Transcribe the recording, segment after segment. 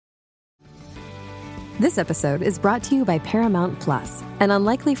This episode is brought to you by Paramount Plus. An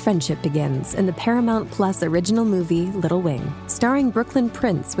unlikely friendship begins in the Paramount Plus original movie Little Wing, starring Brooklyn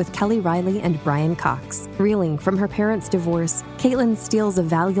Prince with Kelly Riley and Brian Cox. Reeling from her parents' divorce, Caitlin steals a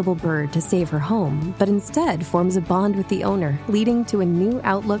valuable bird to save her home, but instead forms a bond with the owner, leading to a new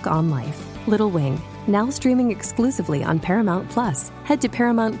outlook on life. Little Wing, now streaming exclusively on Paramount Plus. Head to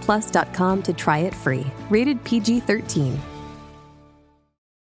ParamountPlus.com to try it free. Rated PG-13.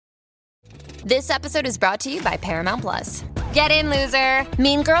 This episode is brought to you by Paramount Plus. Get in, loser!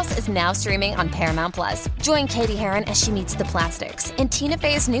 Mean Girls is now streaming on Paramount Plus. Join Katie Heron as she meets the plastics in Tina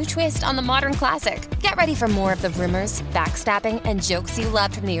Fey's new twist on the modern classic. Get ready for more of the rumors, backstabbing, and jokes you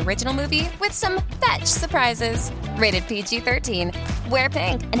loved from the original movie with some fetch surprises. Rated PG-13. Wear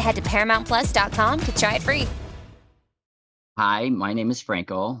pink and head to ParamountPlus.com to try it free. Hi, my name is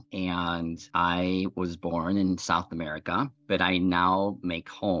Franco, and I was born in South America, but I now make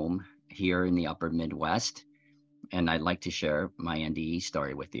home here in the upper Midwest, and I'd like to share my NDE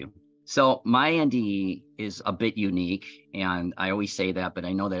story with you. So my NDE is a bit unique, and I always say that, but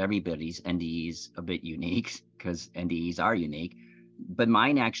I know that everybody's NDE is a bit unique because NDEs are unique. But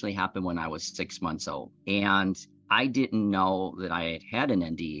mine actually happened when I was 6 months old, and I didn't know that I had an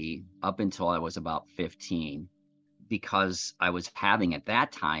NDE up until I was about 15, because I was having at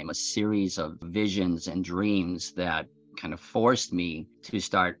that time a series of visions and dreams that kind of forced me to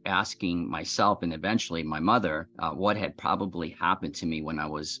start asking myself and eventually my mother what had probably happened to me when I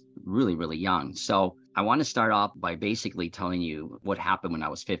was really, really young. So I want to start off by basically telling you what happened when I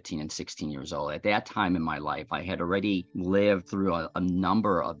was 15 and 16 years old. At that time in my life, I had already lived through a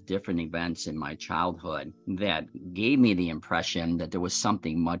number of different events in my childhood that gave me the impression that there was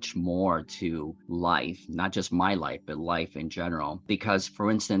something much more to life, not just my life, but life in general. Because, for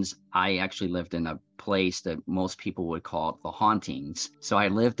instance, I actually lived in a place that most people would call the hauntings. So I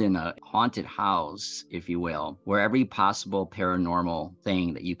lived in a haunted house, if you will, where every possible paranormal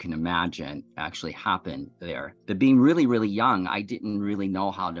thing that you can imagine actually happened there. But being really, really young, I didn't really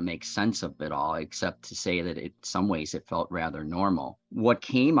know how to make sense of it all, except to say that in some ways it felt rather normal. What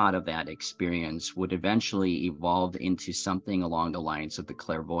came out of that experience would eventually evolve into something along the lines of the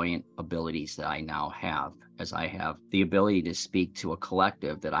clairvoyant abilities that I now have, as I have the ability to speak to a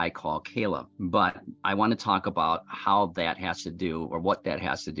collective that I call Caleb. But I want to talk about how that has to do, or what that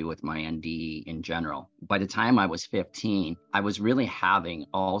has to do with my NDE in general. By the time I was 15, I was really having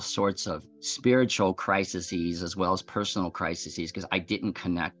all sorts of spiritual crises as well as personal crises because I didn't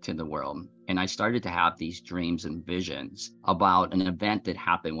connect to the world. And I started to have these dreams and visions about an event that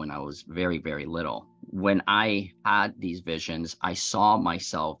happened when I was very, very little. When I had these visions, I saw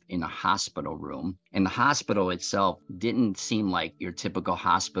myself in a hospital room, and the hospital itself didn't seem like your typical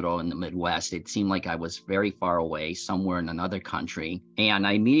hospital in the Midwest. It seemed like I was very far away, somewhere in another country. And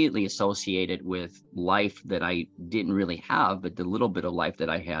I immediately associated with life that I didn't really have, but the little bit of life that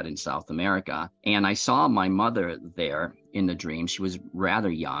I had in South America. And I saw my mother there in the dream. She was rather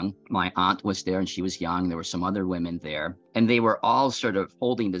young. My aunt was there and she was young. There were some other women there, and they were all sort of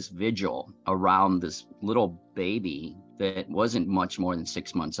holding this vigil around this little baby that wasn't much more than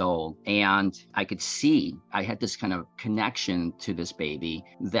 6 months old. And I could see, I had this kind of connection to this baby,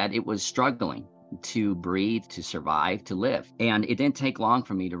 that it was struggling to breathe, to survive, to live. And it didn't take long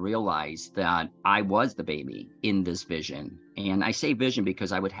for me to realize that I was the baby in this vision. And I say vision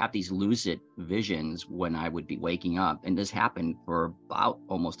because I would have these lucid visions when I would be waking up. And this happened for about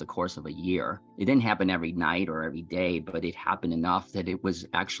almost the course of a year. It didn't happen every night or every day, but it happened enough that it was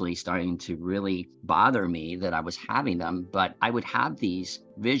actually starting to really bother me that I was having them. But I would have these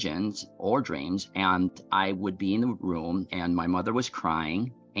visions or dreams, and I would be in the room and my mother was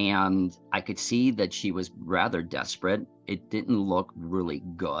crying. And I could see that she was rather desperate. It didn't look really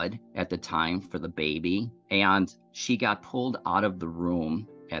good at the time for the baby. And she got pulled out of the room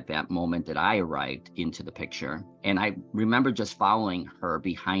at that moment that I arrived into the picture. And I remember just following her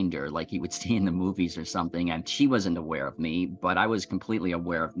behind her, like you would see in the movies or something. And she wasn't aware of me, but I was completely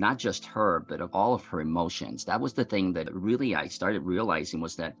aware of not just her, but of all of her emotions. That was the thing that really I started realizing,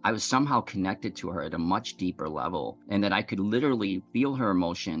 was that I was somehow connected to her at a much deeper level, and that I could literally feel her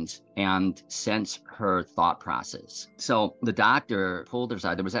emotions and sense her thought process. So the doctor pulled her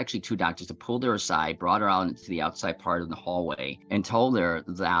aside. There was actually two doctors that pulled her aside, brought her out into the outside part of the hallway, and told her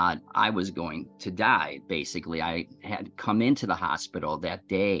that I was going to die. Basically, I had come into the hospital that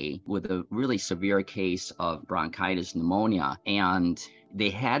day with a really severe case of bronchitis pneumonia, and they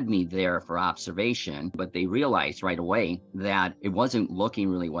had me there for observation, but they realized right away that it wasn't looking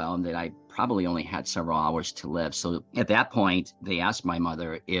really well and that I probably only had several hours to live. So at that point, they asked my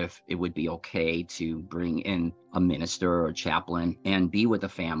mother if it would be okay to bring in a minister or a chaplain and be with the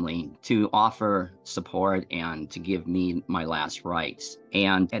family to offer support and to give me my last rites.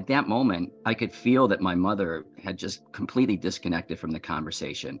 And at that moment, I could feel that my mother had just completely disconnected from the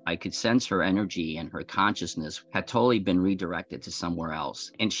conversation. I could sense her energy and her consciousness had totally been redirected to somewhere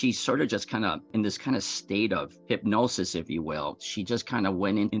else. And she sort of just kind of in this kind of state of hypnosis, if you will, she just kind of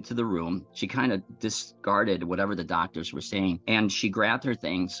went into the room. She kind of discarded whatever the doctors were saying, and she grabbed her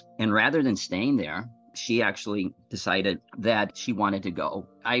things. And rather than staying there, she actually decided that she wanted to go.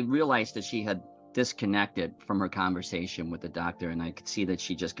 I realized that she had disconnected from her conversation with the doctor, and I could see that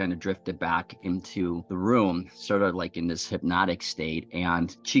she just kind of drifted back into the room, sort of like in this hypnotic state.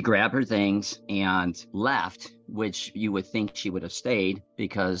 And she grabbed her things and left, which you would think she would have stayed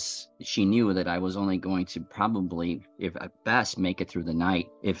because she knew that I was only going to probably, if at best, make it through the night,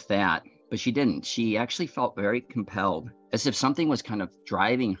 if that. But she didn't. She actually felt very compelled, as if something was kind of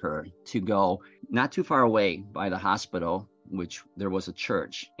driving her to go not too far away by the hospital, which there was a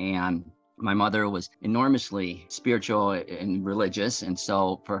church. And my mother was enormously spiritual and religious. And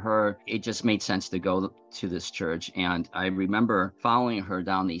so for her, it just made sense to go to this church. And I remember following her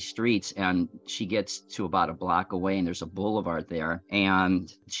down these streets, and she gets to about a block away, and there's a boulevard there,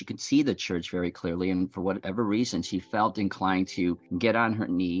 and she could see the church very clearly. And for whatever reason, she felt inclined to get on her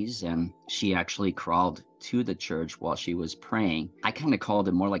knees, and she actually crawled to the church while she was praying. I kind of called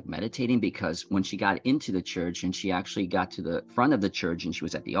it more like meditating, because when she got into the church and she actually got to the front of the church and she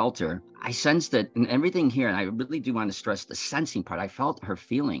was at the altar, I sensed that in everything here, and I really do want to stress the sensing part, I felt her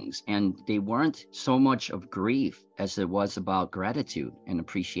feelings, and they weren't so much of grief as it was about gratitude and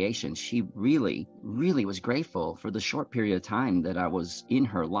appreciation. She really, really was grateful for the short period of time that I was in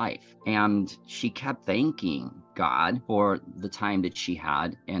her life. And she kept thanking God for the time that she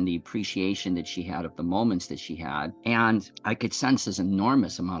had and the appreciation that she had of the moments that she had. And I could sense this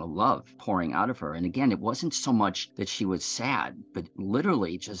enormous amount of love pouring out of her. And again, it wasn't so much that she was sad, but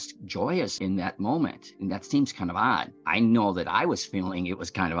literally just joyous in that moment. And that seems kind of odd. I know that I was feeling it was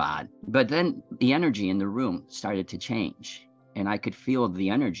kind of odd. But then the energy in the room started to change. And I could feel the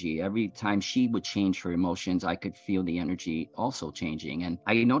energy. Every time she would change her emotions, I could feel the energy also changing. And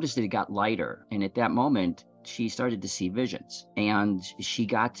I noticed that it got lighter. And at that moment, she started to see visions, and she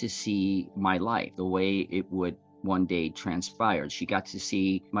got to see my life the way it would one day transpire. She got to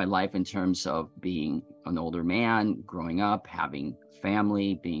see my life in terms of being an older man, growing up, having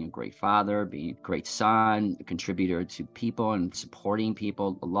family, being a great father, being a great son, a contributor to people and supporting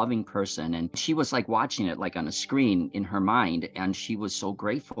people, a loving person. And she was like watching it like on a screen in her mind. And she was so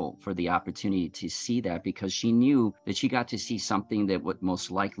grateful for the opportunity to see that, because she knew that she got to see something that would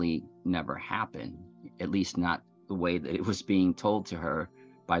most likely never happen, at least not the way that it was being told to her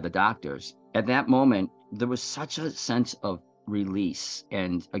by the doctors. At that moment, there was such a sense of release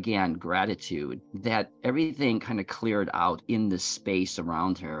and, again, gratitude, that everything kind of cleared out in the space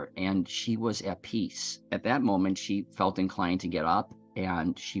around her, and she was at peace. At that moment, she felt inclined to get up,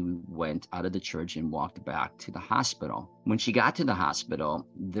 and she went out of the church and walked back to the hospital. When she got to the hospital,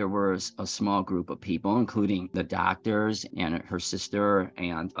 there was a small group of people, including the doctors and her sister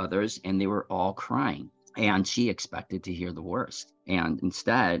and others, and they were all crying. And she expected to hear the worst. And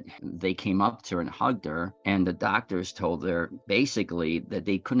instead, they came up to her and hugged her. And the doctors told her basically that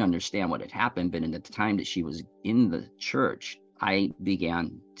they couldn't understand what had happened. But in the time that she was in the church, I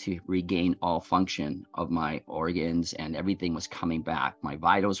began to regain all function of my organs, and everything was coming back. My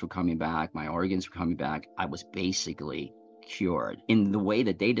vitals were coming back. My organs were coming back. I was basically cured. In the way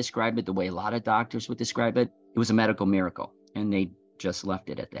that they describe it, the way a lot of doctors would describe it, it was a medical miracle. And they just left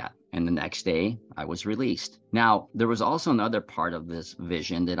it at that. And the next day, I was released. Now, there was also another part of this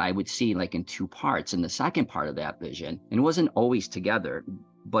vision that I would see like in two parts. And the second part of that vision, and it wasn't always together,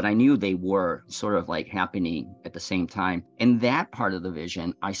 but I knew they were sort of like happening at the same time. In that part of the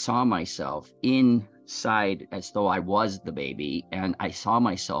vision, I saw myself inside as though I was the baby. And I saw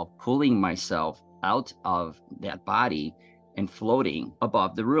myself pulling myself out of that body and floating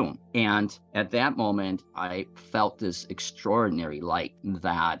above the room. And at that moment, I felt this extraordinary light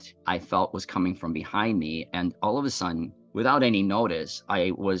that I felt was coming from behind me. And all of a sudden, without any notice,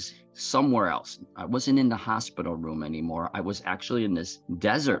 I was somewhere else. I wasn't in the hospital room anymore. I was actually in this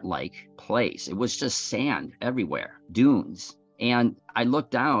desert-like place. It was just sand everywhere, dunes. And I looked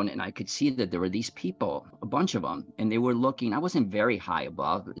down and I could see that there were these people, a bunch of them, and they were looking. I wasn't very high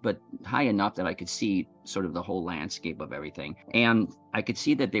above, but high enough that I could see sort of the whole landscape of everything. And I could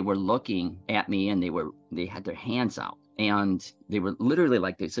see that they were looking at me, and they had their hands out. And they were literally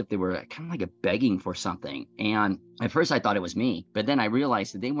like as if they were kind of like begging for something. And at first I thought it was me, but then I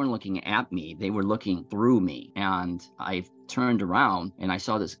realized that they weren't looking at me. They were looking through me. And I turned around and I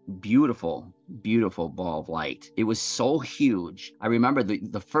saw this beautiful, beautiful ball of light. It was so huge. I remember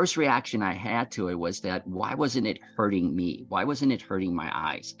the first reaction I had to it was that, why wasn't it hurting me? Why wasn't it hurting my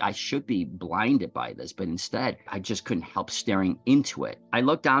eyes? I should be blinded by this, but instead I just couldn't help staring into it. I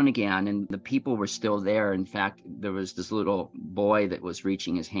looked down again and the people were still there. In fact, there was this little boy that was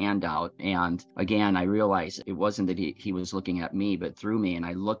reaching his hand out. And again, I realized it wasn't that he was looking at me, but through me. And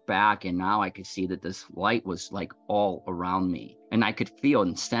I looked back and now I could see that this light was like all around me. And I could feel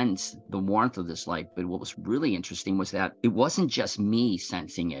and sense the warmth of this light. But what was really interesting was that it wasn't just me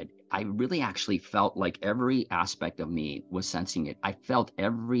sensing it. I really actually felt like every aspect of me was sensing it. I felt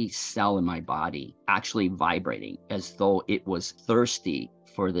every cell in my body actually vibrating as though it was thirsty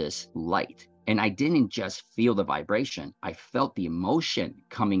for this light. And I didn't just feel the vibration, I felt the emotion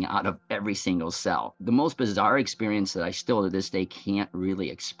coming out of every single cell. The most bizarre experience that I still to this day can't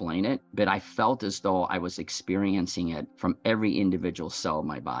really explain it, but I felt as though I was experiencing it from every individual cell of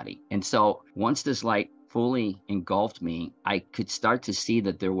my body. And so once this light fully engulfed me, I could start to see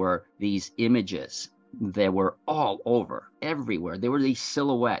that there were these images that were all over, everywhere. There were these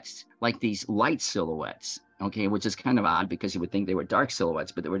silhouettes, like these light silhouettes. Okay, which is kind of odd because you would think they were dark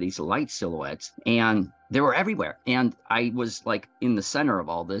silhouettes, but there were these light silhouettes and they were everywhere. And I was like in the center of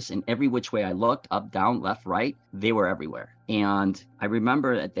all this, and every which way I looked, up, down, left, right, they were everywhere. And I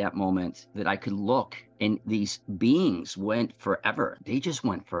remember at that moment that I could look and these beings went forever. They just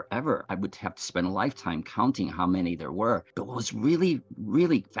went forever. I would have to spend a lifetime counting how many there were. But what was really,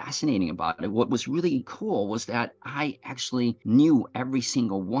 really fascinating about it, what was really cool was that I actually knew every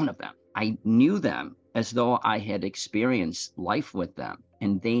single one of them. I knew them as though I had experienced life with them,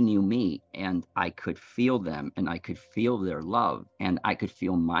 and they knew me, and I could feel them, and I could feel their love, and I could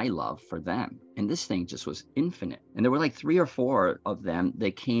feel my love for them. And this thing just was infinite. And there were like 3 or 4 of them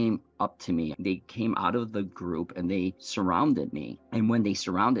that came up to me. They came out of the group and they surrounded me. And when they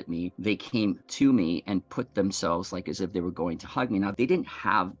surrounded me, they came to me and put themselves like as if they were going to hug me. Now, they didn't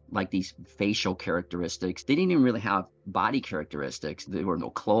have like these facial characteristics. They didn't even really have body characteristics. There were no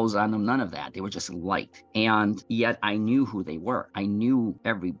clothes on them, none of that. They were just light. And yet I knew who they were. I knew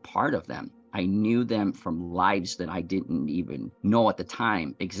every part of them. I knew them from lives that I didn't even know at the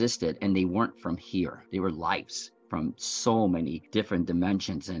time existed, and they weren't from here. They were lives from so many different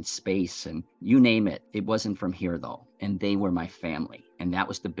dimensions and space and you name it. It wasn't from here though. And they were my family. And that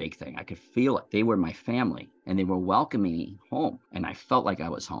was the big thing. I could feel it. They were my family and they were welcoming me home. And I felt like I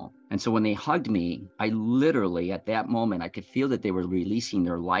was home. And so when they hugged me, I literally, at that moment, I could feel that they were releasing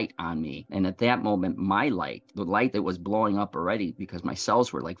their light on me. And at that moment, my light, the light that was blowing up already because my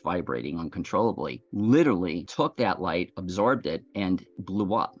cells were like vibrating uncontrollably, literally took that light, absorbed it, and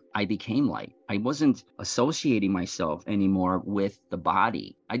blew up. I became light. I wasn't associating myself anymore with the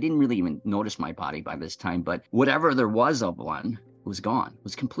body. I didn't really even notice my body by this time, but whatever there was of one was gone,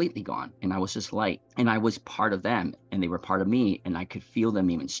 was completely gone. And I was just light and I was part of them and they were part of me and I could feel them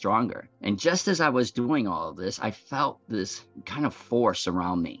even stronger. And just as I was doing all of this, I felt this kind of force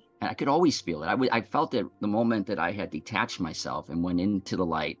around me. And I could always feel it. I felt it the moment that I had detached myself and went into the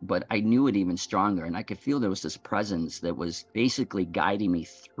light, but I knew it even stronger. And I could feel there was this presence that was basically guiding me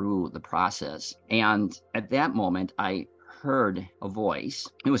through the process. And at that moment, I heard a voice.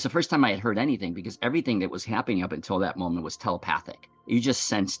 It was the first time I had heard anything because everything that was happening up until that moment was telepathic. You just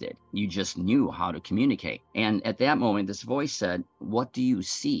sensed it. You just knew how to communicate. And at that moment, this voice said, "What do you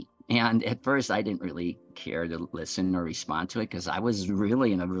see?" And at first, I didn't really care to listen or respond to it because I was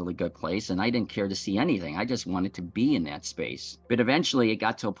really in a really good place and I didn't care to see anything. I just wanted to be in that space. But eventually, it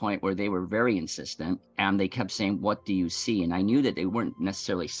got to a point where they were very insistent and they kept saying, "What do you see?" And I knew that they weren't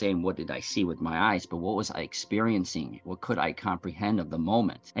necessarily saying, "What did I see with my eyes?" but what was I experiencing? What could I comprehend of the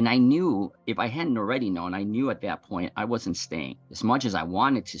moment? And I knew, if I hadn't already known, I knew at that point I wasn't staying. As much as I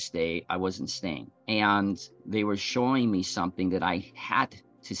wanted to stay, I wasn't staying. And they were showing me something that I had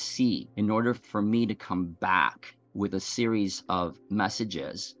to see in order for me to come back with a series of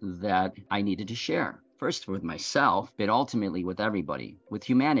messages that I needed to share. First with myself, but ultimately with everybody, with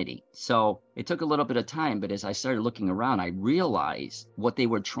humanity. So it took a little bit of time, but as I started looking around, I realized what they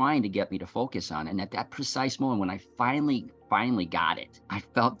were trying to get me to focus on. And at that precise moment, when I finally got it, I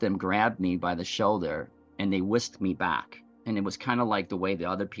felt them grab me by the shoulder and they whisked me back. And it was kind of like the way the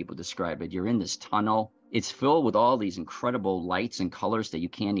other people describe it. You're in this tunnel. It's filled with all these incredible lights and colors that you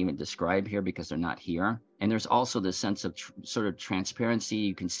can't even describe here because they're not here. And there's also this sense of sort of transparency.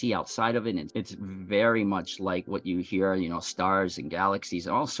 You can see outside of it. And it's very much like what you hear, stars and galaxies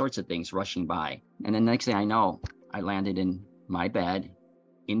and all sorts of things rushing by. And the next thing I know, I landed in my bed,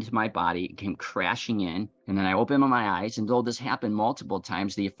 into my body, it came crashing in. And then I opened my eyes, and though this happened multiple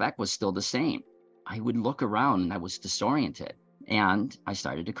times, the effect was still the same. I would look around and I was disoriented, and I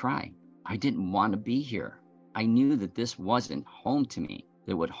started to cry. I didn't want to be here. I knew that this wasn't home to me,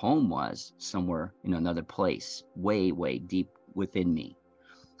 that what home was somewhere in another place, way, way deep within me.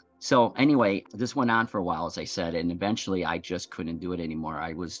 So anyway, this went on for a while, as I said, and eventually I just couldn't do it anymore.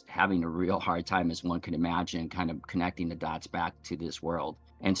 I was having a real hard time, as one could imagine, kind of connecting the dots back to this world.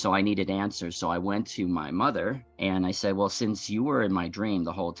 And so I needed answers. So I went to my mother and I said, well, since you were in my dream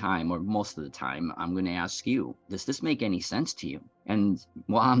the whole time, or most of the time, I'm going to ask you, does this make any sense to you? And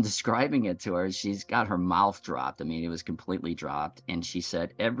while I'm describing it to her, she's got her mouth dropped. I mean, it was completely dropped. And she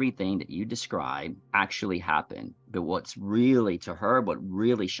said, everything that you described actually happened. But what's really, to her, what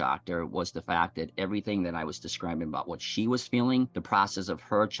really shocked her was the fact that everything that I was describing about what she was feeling, the process of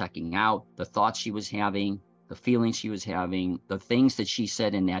her checking out, the thoughts she was having, the feelings she was having, the things that she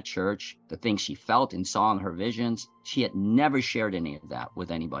said in that church, the things she felt and saw in her visions, she had never shared any of that with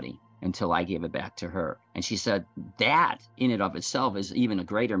anybody until I gave it back to her. And she said, that in and of itself is even a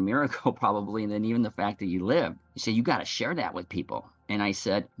greater miracle probably than even the fact that you lived. She said, you got to share that with people. And I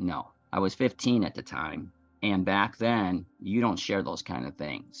said, no. I was 15 at the time. And back then, you don't share those kind of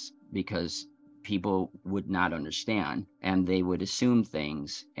things because people would not understand and they would assume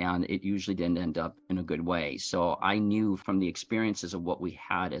things, and it usually didn't end up in a good way. So I knew from the experiences of what we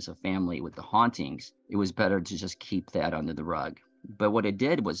had as a family with the hauntings, it was better to just keep that under the rug. But what it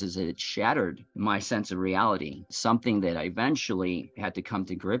did was it shattered my sense of reality, something that I eventually had to come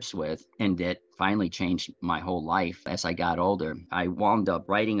to grips with, and that finally changed my whole life as I got older. I wound up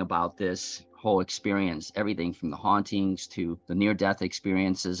writing about this whole experience, everything from the hauntings to the near-death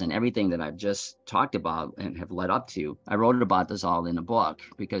experiences and everything that I've just talked about and have led up to. I wrote about this all in a book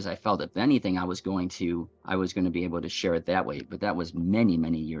because I felt if anything I was going to be able to share it that way. But that was many,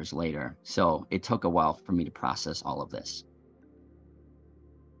 many years later. So it took a while for me to process all of this.